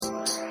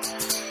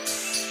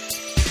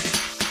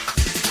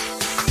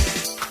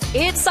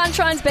It's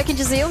Sunshine's Beck and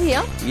Jazeel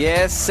here.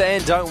 Yes,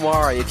 and don't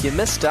worry, if you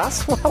missed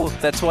us, well,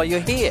 that's why you're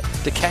here,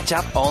 to catch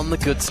up on the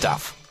good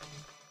stuff.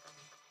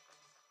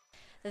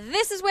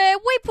 This is where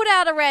we put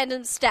out a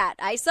random stat,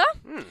 Asa,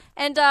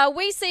 and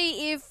we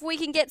see if we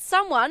can get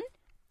someone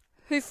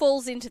who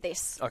falls into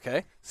this.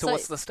 Okay, so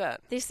what's the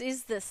stat? This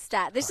is the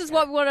stat. This is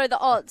what we want to know, the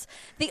odds.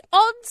 The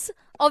odds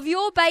of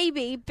your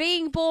baby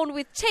being born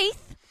with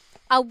teeth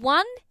are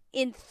 1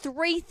 in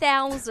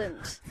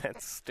 3,000.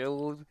 That's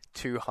still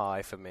too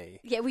high for me.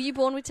 Yeah, were you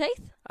born with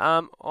teeth?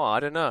 I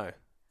don't know.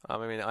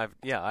 I mean, I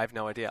have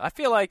no idea. I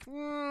feel like,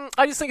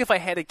 I just think if I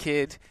had a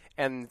kid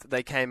and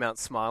they came out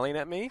smiling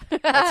at me,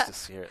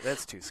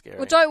 that's too scary.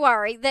 Well, don't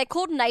worry. They're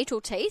called natal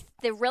teeth.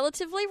 They're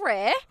relatively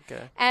rare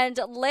and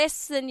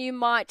less than you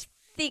might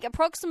think.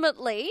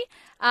 Approximately,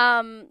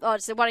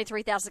 it's 1 in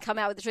 3,000 come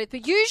out with the tooth,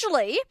 but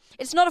usually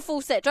it's not a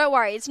full set. Don't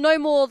worry. It's no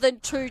more than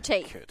 2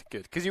 teeth.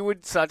 Good. Because you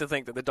would start to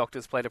think that the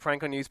doctors played a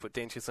prank on you, put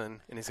dentures in,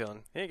 and he's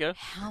going, here you go.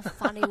 How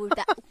funny would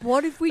that?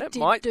 What if we did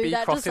do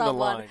that to someone? The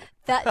line.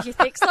 That you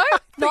think so?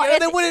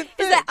 Is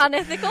that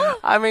unethical?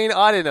 I mean,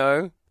 I don't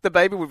know. The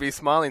baby would be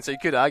smiling, so you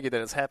could argue that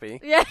it's happy.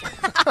 Yeah.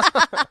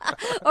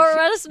 Or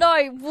let us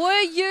know,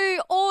 were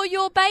you or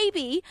your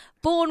baby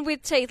born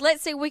with teeth?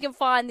 Let's see if we can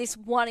find this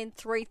 1 in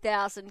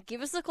 3,000.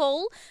 Give us a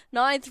call,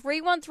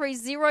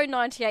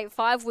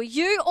 93130985. Were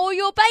you or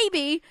your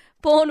baby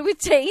born with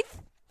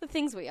teeth? The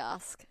things we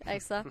ask,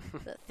 Asa.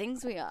 The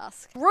things we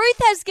ask. Ruth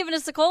has given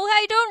us a call.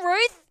 How you doing,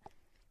 Ruth?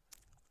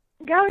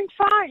 Going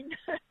fine.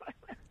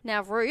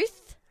 Now,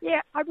 Ruth.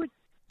 Yeah, I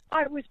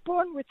was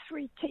born with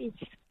 3 teeth.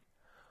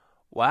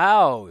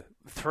 Wow,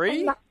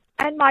 3?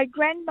 And my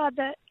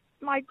grandmother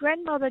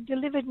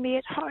delivered me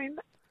at home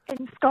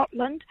in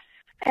Scotland,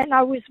 and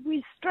I was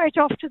whizzed straight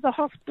off to the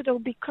hospital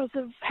because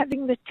of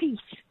having the teeth.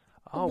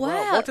 Oh,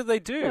 wow. What did they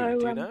do? So,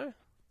 do you know?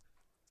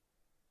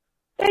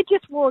 They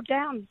just wore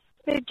down.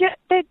 They're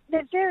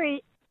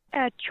very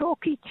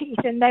chalky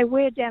teeth, and they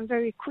wear down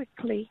very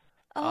quickly.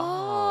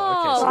 Oh,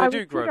 okay. So they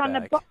do grow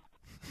back.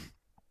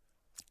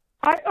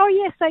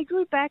 Yes, they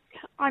grew back.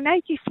 I'm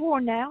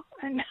 84 now,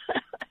 and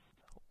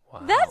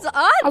wow.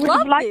 I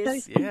love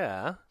this.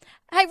 Yeah.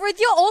 Hey, Ruth,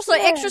 you're also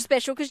extra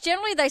special because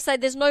generally they say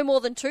there's no more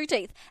than 2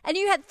 teeth, and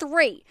you had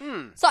 3.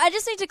 So I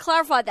just need to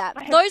clarify that.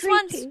 Those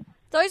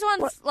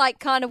ones, like,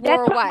 kind of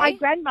wore away. That's what my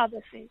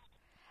grandmother says.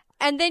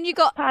 And then you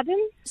got...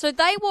 Pardon? So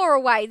they wore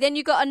away. Then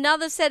you got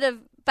another set of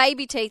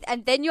baby teeth,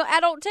 and then your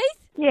adult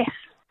teeth? Yes.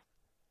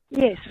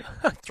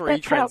 3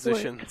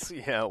 transitions.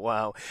 Yeah,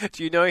 wow.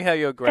 Do you know how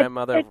your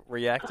grandmother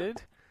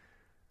reacted?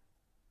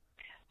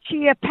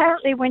 She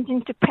apparently went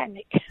into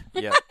panic.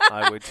 Yeah,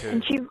 I would too.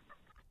 And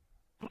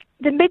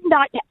the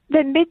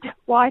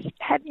midwife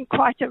hadn't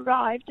quite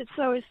arrived, and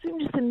so as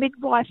soon as the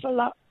midwife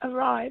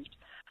arrived,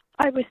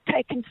 I was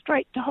taken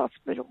straight to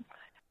hospital.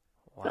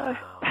 Wow.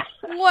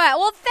 Wow.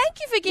 Well, thank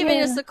you for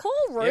giving us a call,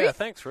 Ruth. Yeah,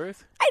 thanks,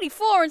 Ruth.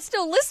 84 and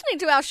still listening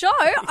to our show.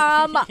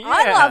 I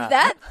love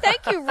that.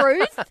 Thank you,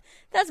 Ruth.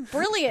 That's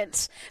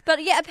brilliant.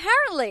 But yeah,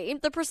 apparently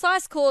the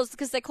precise cause,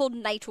 because they're called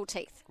natal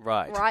teeth.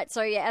 Right. Right.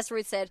 So yeah, as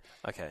Ruth said,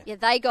 okay.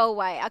 They go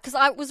away. Because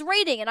I was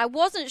reading and I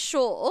wasn't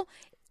sure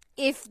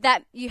if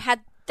they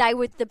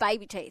were the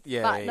baby teeth.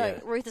 Yeah, but no,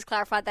 Ruth has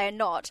clarified they are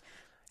not.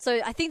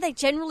 So I think they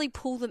generally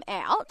pull them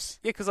out.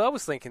 Yeah, because I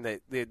was thinking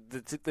that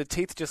the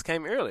teeth just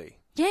came early.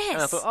 Yes.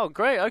 And I thought, oh,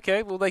 great,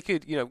 okay. Well, they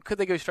could, could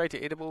they go straight to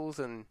edibles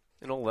and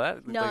all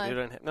that? No. They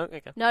don't have, no?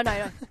 Okay. No.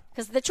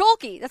 Because they're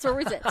chalky. That's what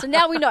Ruth said. So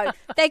now we know.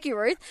 Thank you,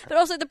 Ruth. But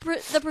also the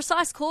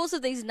precise cause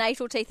of these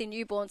natal teeth in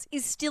newborns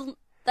is still,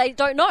 they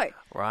don't know.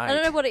 Right. I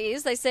don't know what it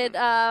is. They said,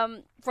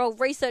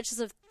 researchers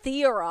have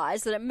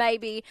theorised that it may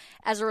be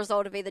as a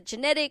result of either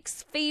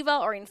genetics, fever,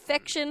 or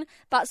infection.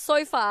 But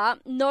so far,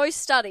 no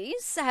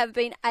studies have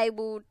been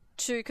able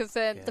to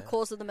confirm the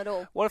cause of them at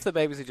all. What if the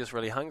babies are just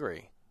really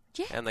hungry?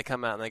 Yeah. And they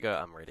come out and they go,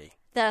 I'm ready.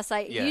 Then I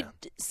say, you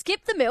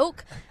skip the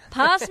milk,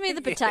 pass me the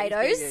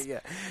potatoes.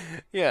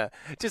 Yeah.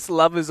 Just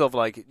lovers of,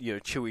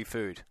 chewy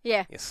food.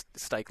 Yeah.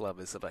 Steak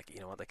lovers are they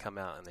come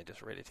out and they're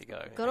just ready to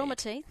go. Got all my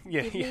teeth.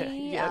 Yeah, Give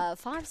me yeah. a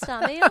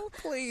 5-star meal.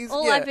 Please.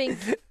 All I've been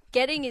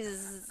getting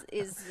is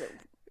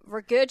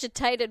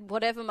regurgitated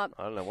whatever my...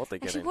 I don't know what they're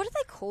getting. Actually, what do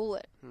they call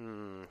it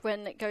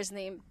when it goes in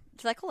the...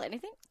 Do they call it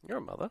anything? You're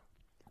a mother.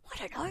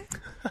 I don't know.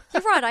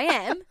 You're right, I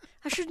am.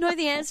 I should know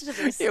the answer to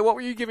this. Yeah, what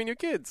were you giving your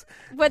kids?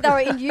 When they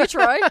were in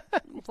utero.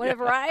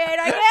 Whatever I ate,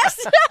 I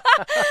guess.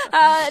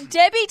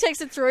 Debbie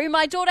texted through,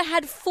 my daughter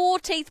had 4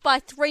 teeth by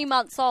 3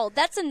 months old.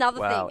 That's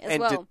another thing as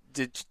well.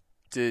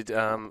 Did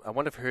I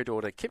wonder if her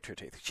daughter kept her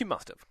teeth? She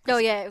must have. Oh,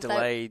 yeah.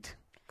 Delayed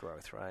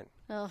growth, right?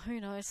 Oh, who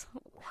knows?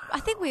 Wow.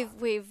 I think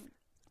we've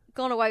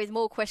gone away with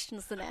more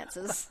questions than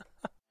answers.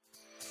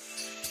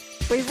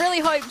 We really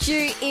hoped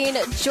you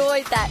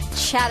enjoyed that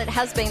chat. It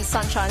has been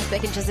Sunshine's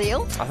Beck and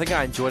Jazeel. I think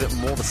I enjoyed it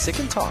more the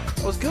second time.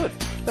 It was good.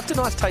 Left a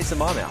nice taste in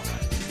my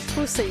mouth.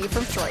 We'll see you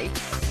from 3.